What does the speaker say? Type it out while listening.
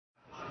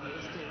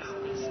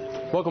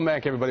Welcome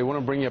back, everybody. I want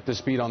to bring you up to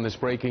speed on this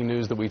breaking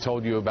news that we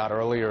told you about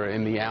earlier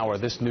in the hour.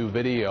 This new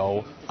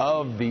video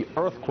of the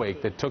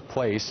earthquake that took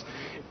place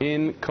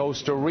in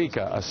Costa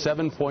Rica. A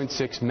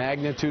 7.6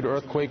 magnitude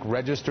earthquake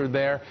registered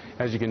there.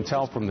 As you can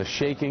tell from the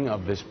shaking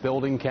of this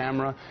building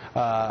camera,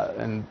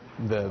 and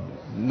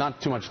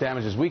not too much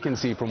damage as we can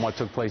see from what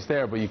took place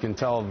there, but you can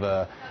tell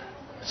the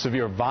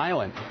severe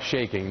violent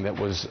shaking that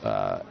was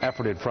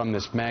efforted from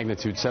this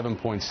magnitude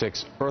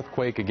 7.6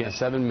 earthquake. Again,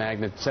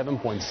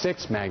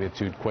 7.6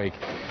 magnitude quake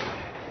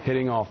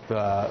hitting off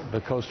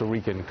the Costa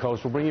Rican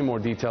coast. We'll bring you more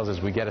details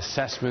as we get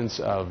assessments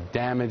of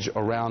damage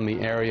around the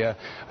area.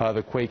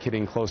 The quake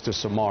hitting close to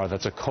Samar.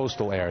 That's a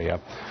coastal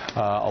area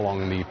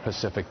along the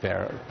Pacific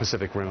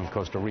Rim of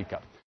Costa Rica.